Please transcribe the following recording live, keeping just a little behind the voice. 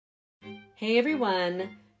Hey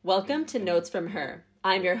everyone! Welcome to Notes from Her.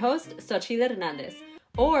 I'm your host, Xochitl Hernandez,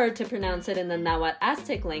 or to pronounce it in the Nahuatl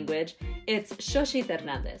Aztec language, it's Xochitl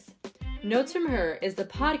Hernandez. Notes from Her is the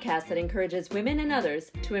podcast that encourages women and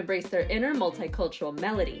others to embrace their inner multicultural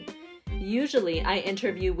melody. Usually, I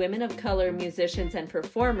interview women of color, musicians, and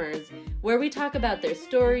performers, where we talk about their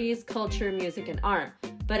stories, culture, music, and art.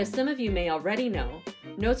 But as some of you may already know,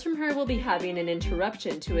 Notes from Her will be having an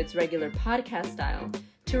interruption to its regular podcast style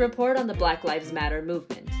to report on the Black Lives Matter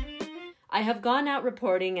movement. I have gone out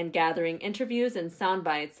reporting and gathering interviews and sound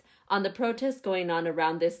bites on the protests going on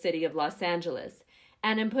around this city of Los Angeles,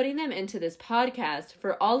 and am putting them into this podcast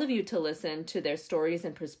for all of you to listen to their stories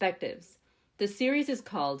and perspectives. The series is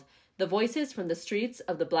called The Voices from the Streets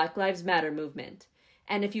of the Black Lives Matter movement.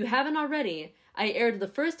 And if you haven't already, I aired the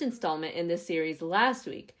first installment in this series last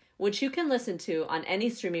week, which you can listen to on any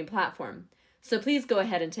streaming platform. So please go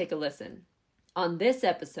ahead and take a listen. On this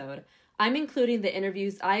episode, I'm including the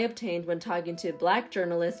interviews I obtained when talking to Black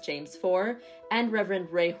journalist James Four and Reverend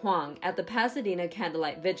Ray Huang at the Pasadena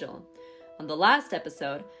Candlelight Vigil. On the last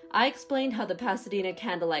episode, I explained how the Pasadena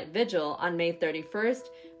Candlelight Vigil on May 31st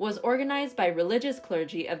was organized by religious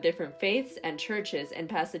clergy of different faiths and churches in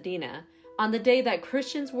Pasadena on the day that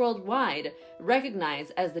Christians worldwide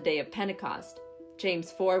recognize as the Day of Pentecost.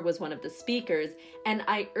 James Four was one of the speakers, and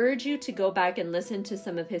I urge you to go back and listen to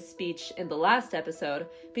some of his speech in the last episode,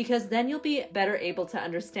 because then you'll be better able to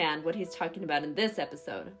understand what he's talking about in this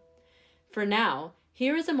episode. For now,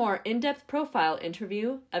 here is a more in-depth profile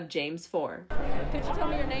interview of James Four. Could you tell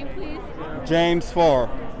me your name, please? James Four.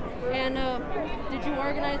 And did you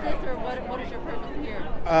organize this, or what is your purpose here?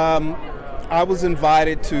 I was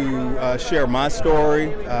invited to share my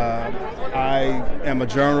story. I am a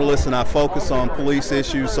journalist and I focus on police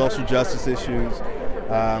issues, social justice issues.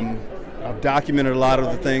 I've documented a lot of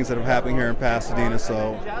the things that are happening here in Pasadena,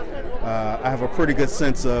 so I have a pretty good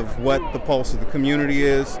sense of what the pulse of the community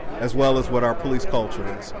is, as well as what our police culture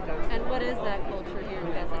is. And what is that culture here in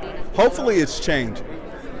Pasadena? Hopefully it's changing,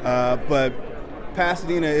 but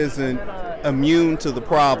Pasadena isn't immune to the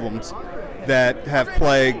problems that have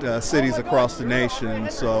plagued cities across the nation.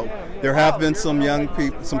 So there have been some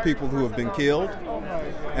people who have been killed,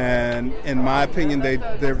 and in my opinion,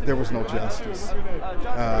 there was no justice.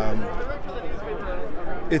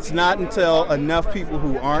 It's not until enough people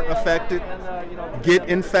who aren't affected get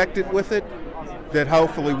infected with it that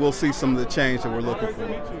hopefully we'll see some of the change that we're looking for.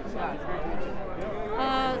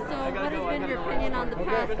 So what has been your opinion on the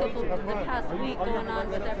past week going on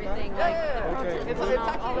with everything, like the protests going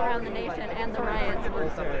on all around the nation and the riots? What do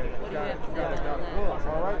you have to say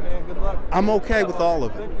about that? I'm okay with all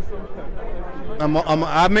of it.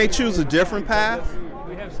 I may choose a different path.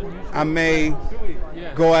 I may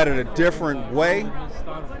go at it a different way,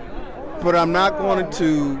 but I'm not going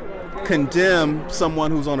to condemn someone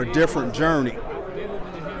who's on a different journey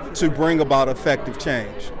to bring about effective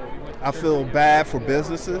change. I feel bad for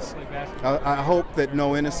businesses. I hope that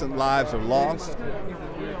no innocent lives are lost.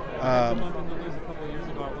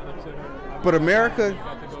 But America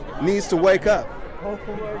needs to wake up.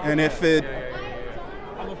 And if it,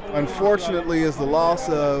 unfortunately, is the loss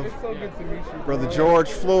of Brother George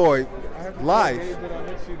Floyd's life,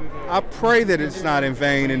 I pray that it's not in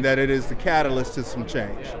vain and that it is the catalyst to some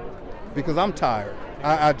change. Because I'm tired.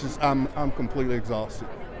 I'm completely exhausted.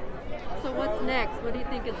 So what's next? What do you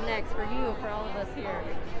think is next for you, for all of us here?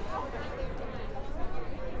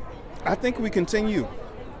 I think we continue.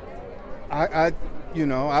 I've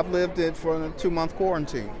lived it for a 2-month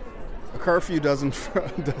quarantine. A curfew doesn't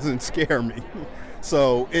scare me.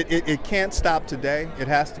 So it can't stop today. It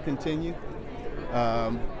has to continue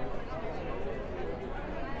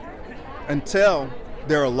until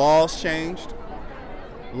there are laws changed.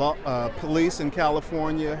 Police in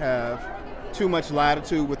California have too much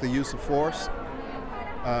latitude with the use of force.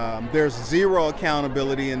 There's zero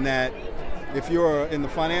accountability in that. If you're in the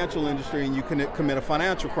financial industry and you commit a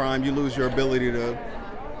financial crime, you lose your ability to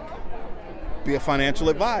be a financial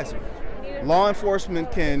advisor. Law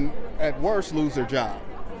enforcement can, at worst, lose their job.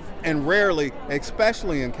 And rarely,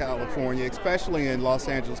 especially in California, especially in Los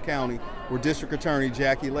Angeles County, where District Attorney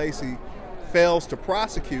Jackie Lacey fails to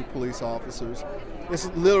prosecute police officers, it's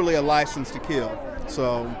literally a license to kill.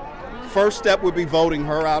 So first step would be voting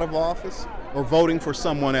her out of office or voting for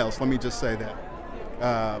someone else. Let me just say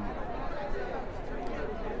that.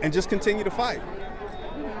 And just continue to fight.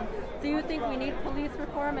 Do you think we need police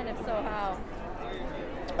reform, and if so, how?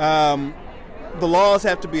 The laws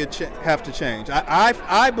have to change.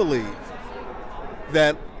 I believe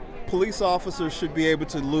that police officers should be able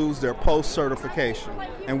to lose their post certification,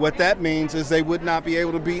 and what that means is they would not be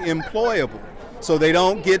able to be employable. So they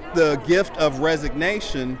don't get the gift of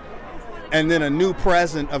resignation and then a new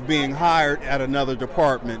present of being hired at another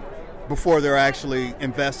department before they're actually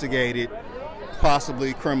investigated,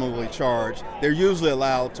 possibly criminally charged. They're usually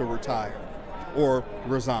allowed to retire or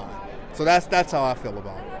resign. So that's how I feel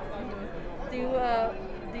about it. Do you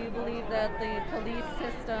believe that the police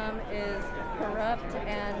system is corrupt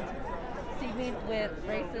and teeming with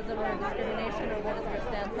racism or discrimination, or what is your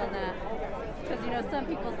stance on that? Because, you know, some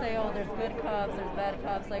people say, oh, there's good cops, there's bad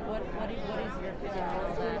cops. Like, what is your opinion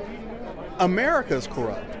on that? America's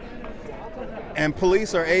corrupt, and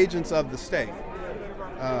police are agents of the state.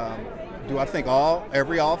 Do I think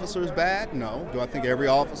every officer is bad? No. Do I think every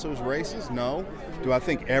officer is racist? No. Do I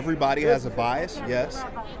think everybody has a bias? Yes.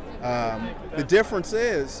 The difference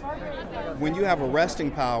is when you have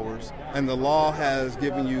arresting powers and the law has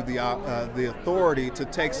given you the authority to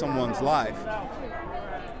take someone's life,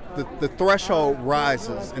 the threshold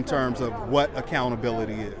rises in terms of what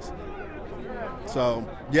accountability is. So,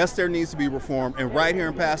 yes, there needs to be reform, and right here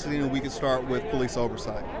in Pasadena, we can start with police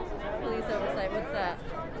oversight. Police oversight, what's that?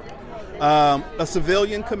 A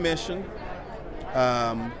civilian commission,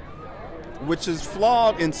 which is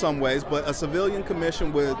flawed in some ways, but a civilian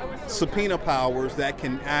commission with subpoena powers that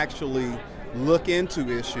can actually look into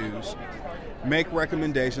issues, make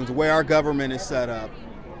recommendations. Where our government is set up,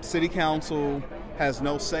 city council has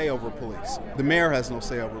no say over police. The mayor has no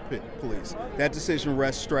say over police. That decision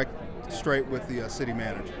rests straight with the city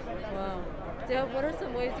manager. Wow. So what are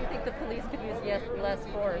some ways you think the police could use less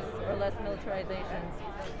force or less militarization?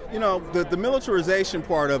 You know, the militarization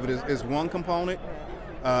part of it is one component.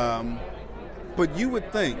 But you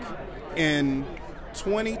would think in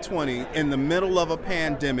 2020, in the middle of a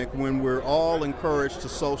pandemic, when we're all encouraged to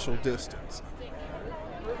social distance,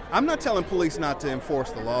 I'm not telling police not to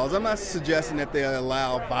enforce the laws. I'm not suggesting that they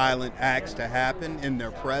allow violent acts to happen in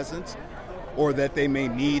their presence, or that they may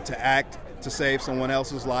need to act to save someone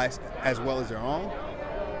else's life as well as their own.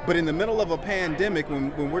 But in the middle of a pandemic,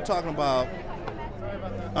 when we're talking about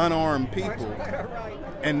unarmed people,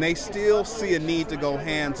 and they still see a need to go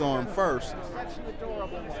hands-on first,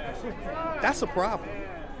 that's a problem.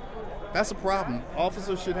 That's a problem.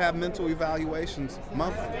 Officers should have mental evaluations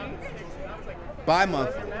monthly,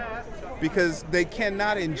 bi-monthly, because they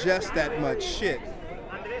cannot ingest that much shit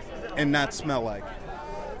and not smell like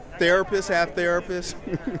it. Therapists have therapists.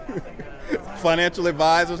 Financial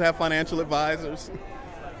advisors have financial advisors.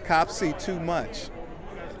 Cops see too much,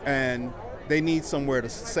 and they need somewhere to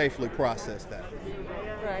safely process that.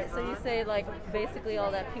 Right, so you say like basically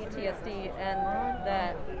all that PTSD and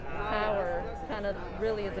that power kind of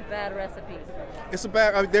really is a bad recipe. It's a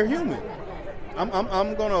bad, I mean, they're human.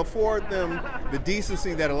 I'm going to afford them the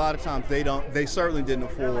decency that a lot of times they certainly didn't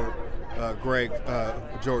afford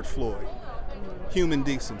George Floyd. Human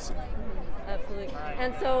decency. Absolutely.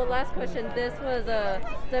 And so last question, this was a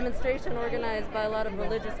demonstration organized by a lot of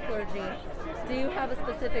religious clergy. Do you have a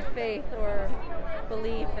specific faith or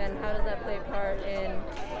belief, and how does that play a part in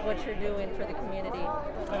what you're doing for the community?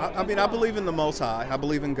 I mean, I believe in the Most High. I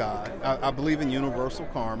believe in God. I believe in universal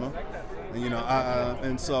karma. You know,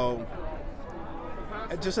 and so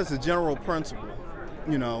just as a general principle,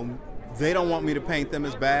 you know, they don't want me to paint them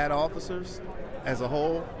as bad officers as a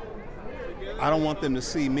whole. I don't want them to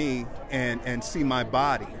see me and see my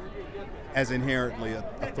body as inherently a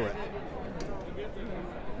threat.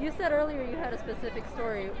 You said earlier you had a specific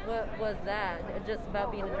story. What was that? Just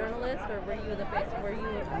about being a journalist, or were you the face? Were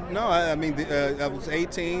you? No, I mean, I was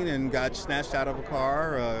 18 and got snatched out of a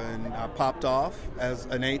car, and I popped off as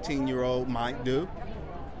an 18-year-old might do.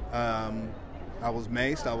 I was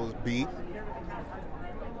maced. I was beat.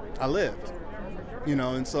 I lived, you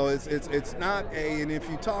know, and so it's not a. And if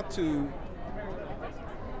you talk to,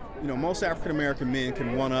 you know, most African American men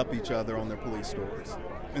can one up each other on their police stories,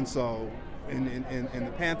 and so. In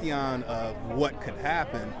the pantheon of what could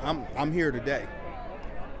happen, I'm here today,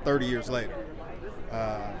 30 years later.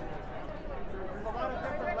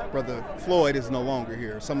 Brother Floyd is no longer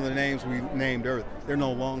here. Some of the names we named earlier, they're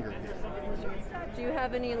no longer here. Do you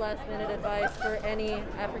have any last-minute advice for any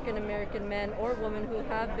African-American men or women who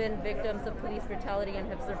have been victims of police brutality and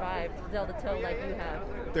have survived, tell the tale like you have?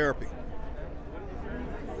 Therapy.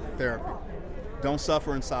 Don't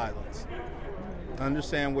suffer in silence.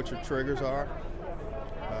 Understand what your triggers are.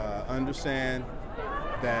 Understand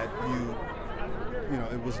that you know,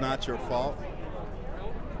 it was not your fault.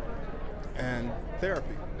 And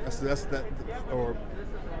therapy. That's that, or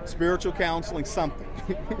spiritual counseling, something.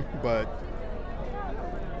 But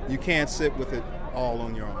you can't sit with it all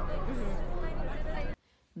on your own.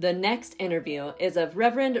 The next interview is of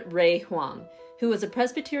Reverend Ray Huang, who was a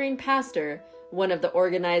Presbyterian pastor one of the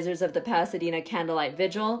organizers of the Pasadena Candlelight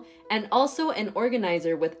Vigil, and also an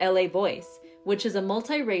organizer with LA Voice, which is a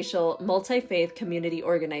multiracial, multi-faith community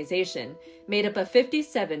organization made up of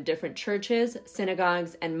 57 different churches,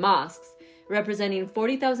 synagogues, and mosques, representing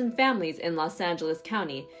 40,000 families in Los Angeles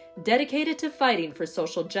County, dedicated to fighting for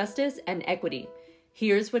social justice and equity.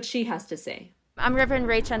 Here's what she has to say. I'm Reverend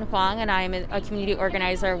Ray Chen Huang, and I'm a community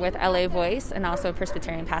organizer with LA Voice and also a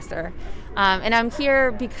Presbyterian pastor. And I'm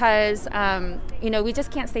here because, we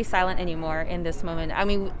just can't stay silent anymore in this moment. I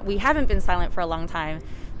mean, we haven't been silent for a long time,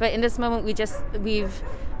 but in this moment, we've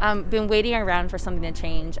been waiting around for something to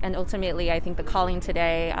change. And ultimately, I think the calling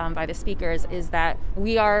today by the speakers is that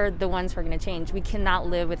we are the ones who are going to change. We cannot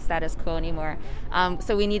live with status quo anymore.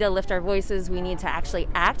 So we need to lift our voices. We need to actually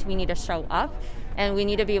act. We need to show up. And we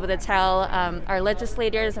need to be able to tell our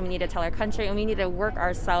legislators, and we need to tell our country, and we need to work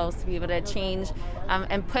ourselves to be able to change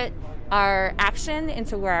and put our action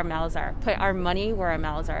into where our mouths are, put our money where our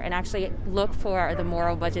mouths are, and actually look for the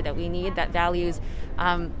moral budget that we need that values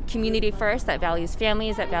community first, that values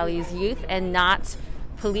families, that values youth, and not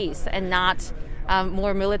police, and not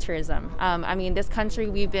more militarism. This country,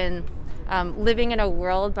 we've been living in a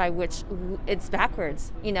world by which it's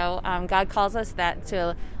backwards. God calls us that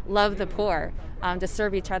to love the poor, to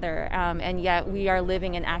serve each other, and yet we are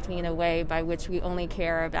living and acting in a way by which we only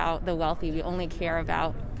care about the wealthy, we only care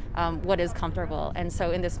about what is comfortable. And so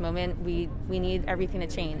in this moment, we need everything to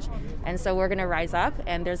change. And so we're going to rise up,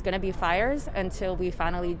 and there's going to be fires until we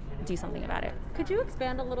finally do something about it. Could you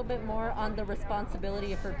expand a little bit more on the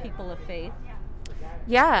responsibility for people of faith?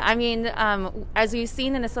 Yeah, as we've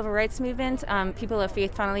seen in the civil rights movement, people of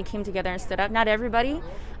faith finally came together and stood up. Not everybody,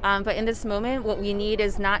 but in this moment, what we need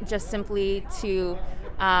is not just simply to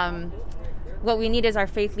what we need is our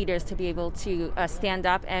faith leaders to be able to stand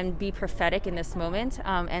up and be prophetic in this moment,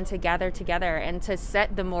 and to gather together and to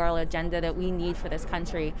set the moral agenda that we need for this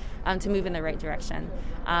country to move in the right direction.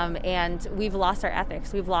 And we've lost our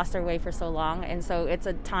ethics. We've lost our way for so long. And so it's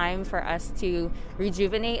a time for us to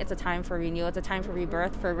rejuvenate. It's a time for renewal. It's a time for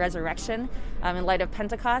rebirth, for resurrection. In light of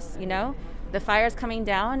Pentecost, the fire's coming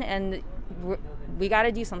down, and we got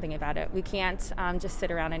to do something about it. We can't just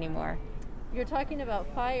sit around anymore. You're talking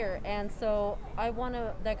about fire, and so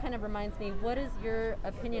that kind of reminds me, what is your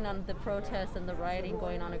opinion on the protests and the rioting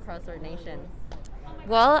going on across our nation?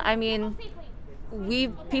 Well,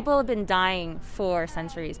 people have been dying for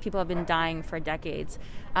centuries. People have been dying for decades,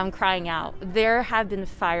 crying out. There have been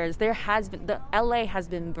fires. The LA has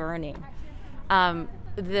been burning.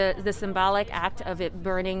 The symbolic act of it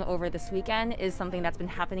burning over this weekend is something that's been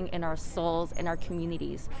happening in our souls, in our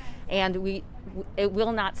communities, and it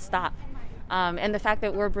will not stop. And the fact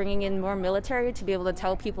that we're bringing in more military to be able to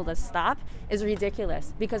tell people to stop is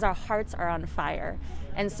ridiculous, because our hearts are on fire.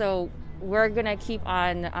 And so we're going to keep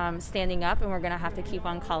on standing up, and we're going to have to keep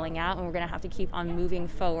on calling out, and we're going to have to keep on moving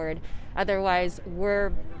forward. Otherwise,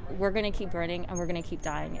 we're going to keep burning, and we're going to keep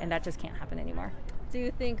dying, and that just can't happen anymore. Do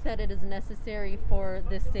you think that it is necessary for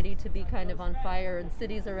this city to be kind of on fire, and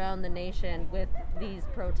cities around the nation with these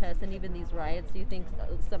protests and even these riots? Do you think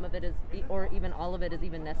some of it is, or even all of it is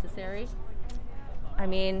even necessary?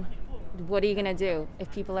 What are you going to do?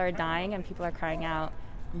 If people are dying and people are crying out,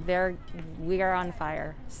 we are on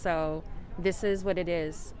fire. So this is what it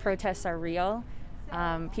is. Protests are real.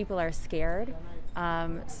 People are scared.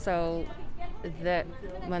 So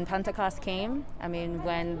when Pentecost came,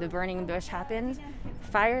 when the burning bush happened,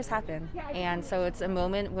 fires happen. And so it's a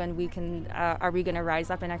moment when we can, are we going to rise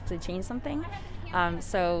up and actually change something?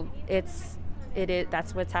 So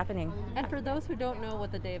that's what's happening. And for those who don't know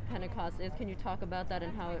what the Day of Pentecost is, can you talk about that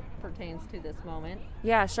and how it pertains to this moment?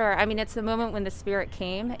 Yeah, sure. It's the moment when the Spirit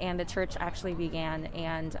came and the church actually began,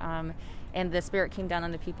 and the Spirit came down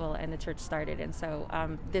on the people and the church started. And so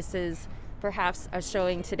this is perhaps a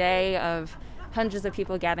showing today of hundreds of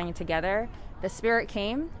people gathering together. The Spirit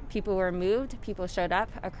came, people were moved, people showed up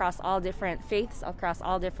across all different faiths, across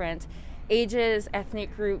all different ages,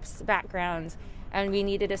 ethnic groups, backgrounds, and we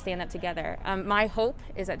needed to stand up together. My hope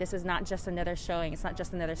is that this is not just another showing, it's not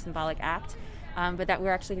just another symbolic act, but that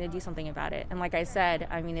we're actually going to do something about it. And like I said,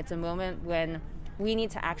 it's a moment when we need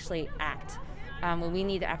to actually act, when we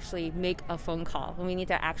need to actually make a phone call, when we need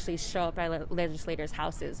to actually show up at legislators'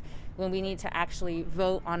 houses, when we need to actually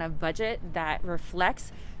vote on a budget that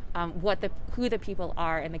reflects who the people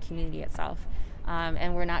are in the community itself.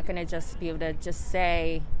 And we're not going to just be able to just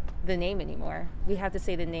say the name anymore. We have to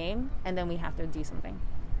say the name, and then we have to do something.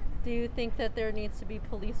 Do you think that there needs to be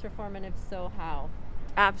police reform, and if so, how?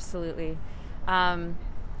 Absolutely.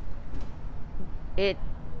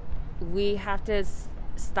 We have to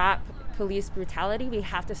stop police brutality. We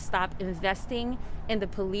have to stop investing in the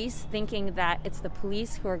police, thinking that it's the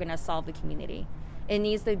police who are going to solve the community. It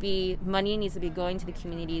needs to be, money needs to be going to the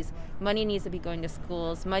communities, money needs to be going to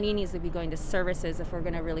schools, money needs to be going to services if we're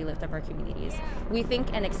going to really lift up our communities. We think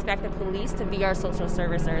and expect the police to be our social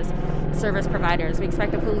service providers. We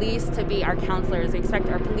expect the police to be our counselors. We expect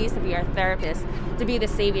our police to be our therapists, to be the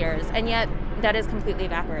saviors, and yet that is completely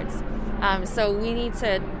backwards. So we need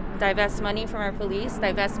to divest money from our police,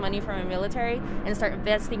 divest money from our military, and start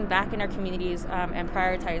investing back in our communities and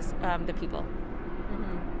prioritize the people.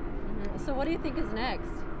 So what do you think is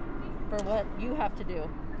next for what you have to do?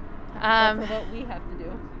 Or for what we have to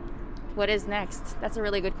do? What is next? That's a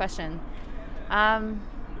really good question. Well,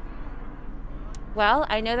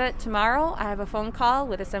 I know that tomorrow I have a phone call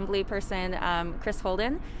with Assembly Person Chris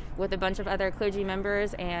Holden with a bunch of other clergy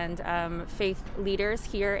members and faith leaders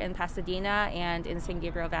here in Pasadena and in San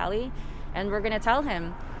Gabriel Valley. And we're going to tell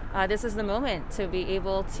him this is the moment to be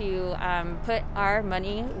able to put our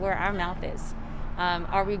money where our mouth is.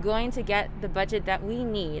 Are we going to get the budget that we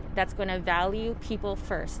need that's going to value people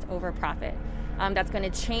first over profit? That's going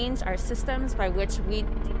to change our systems by which we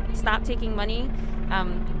stop taking money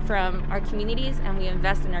from our communities and we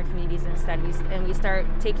invest in our communities instead. We start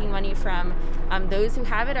taking money from those who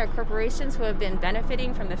have it, our corporations who have been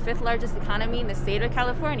benefiting from the 5th largest economy in the state of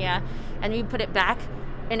California, and we put it back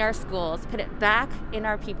in our schools, put it back in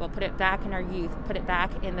our people, put it back in our youth, put it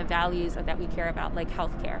back in the values that we care about, like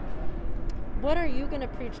healthcare. What are you going to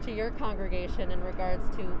preach to your congregation in regards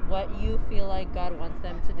to what you feel like God wants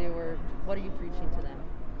them to do, or what are you preaching to them?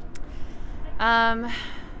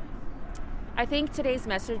 I think today's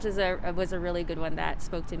message was a really good one that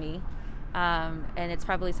spoke to me, and it's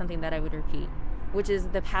probably something that I would repeat, which is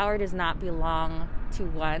the power does not belong to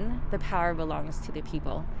one, the power belongs to the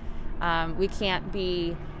people. We can't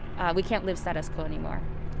live status quo anymore,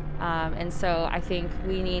 and so I think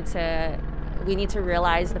we need to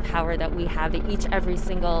realize the power that we have, that every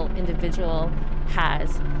single individual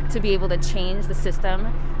has, to be able to change the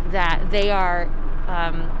system that they are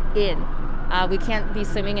in. We can't be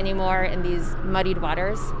swimming anymore in these muddied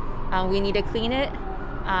waters. We need to clean it,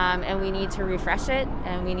 and we need to refresh it,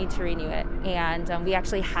 and we need to renew it. And we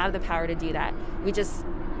actually have the power to do that. We just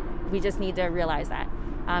need to realize that.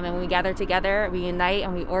 And when we gather together, we unite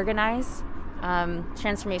and we organize,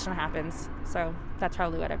 transformation happens. So that's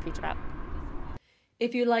probably what I preach about.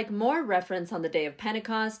 If you'd like more reference on the day of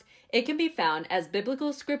Pentecost, it can be found as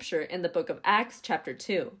biblical scripture in the book of Acts chapter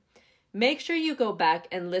 2. Make sure you go back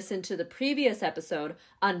and listen to the previous episode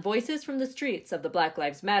on Voices from the Streets of the Black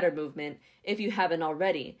Lives Matter movement if you haven't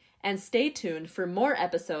already, and stay tuned for more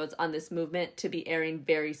episodes on this movement to be airing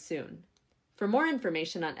very soon. For more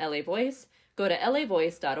information on LA Voice, go to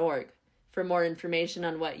lavoice.org. For more information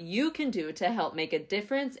on what you can do to help make a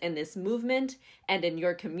difference in this movement and in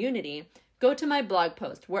your community, go to my blog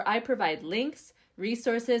post where I provide links,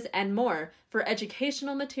 resources, and more for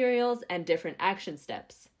educational materials and different action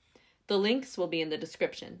steps. The links will be in the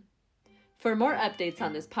description. For more updates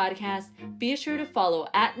on this podcast, be sure to follow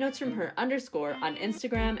 @NotesFromHer_ on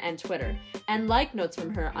Instagram and Twitter, and like Notes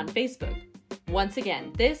From Her on Facebook. Once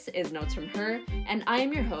again, this is Notes From Her, and I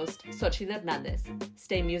am your host, Xochitl Hernandez.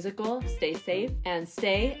 Stay musical, stay safe, and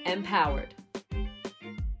stay empowered.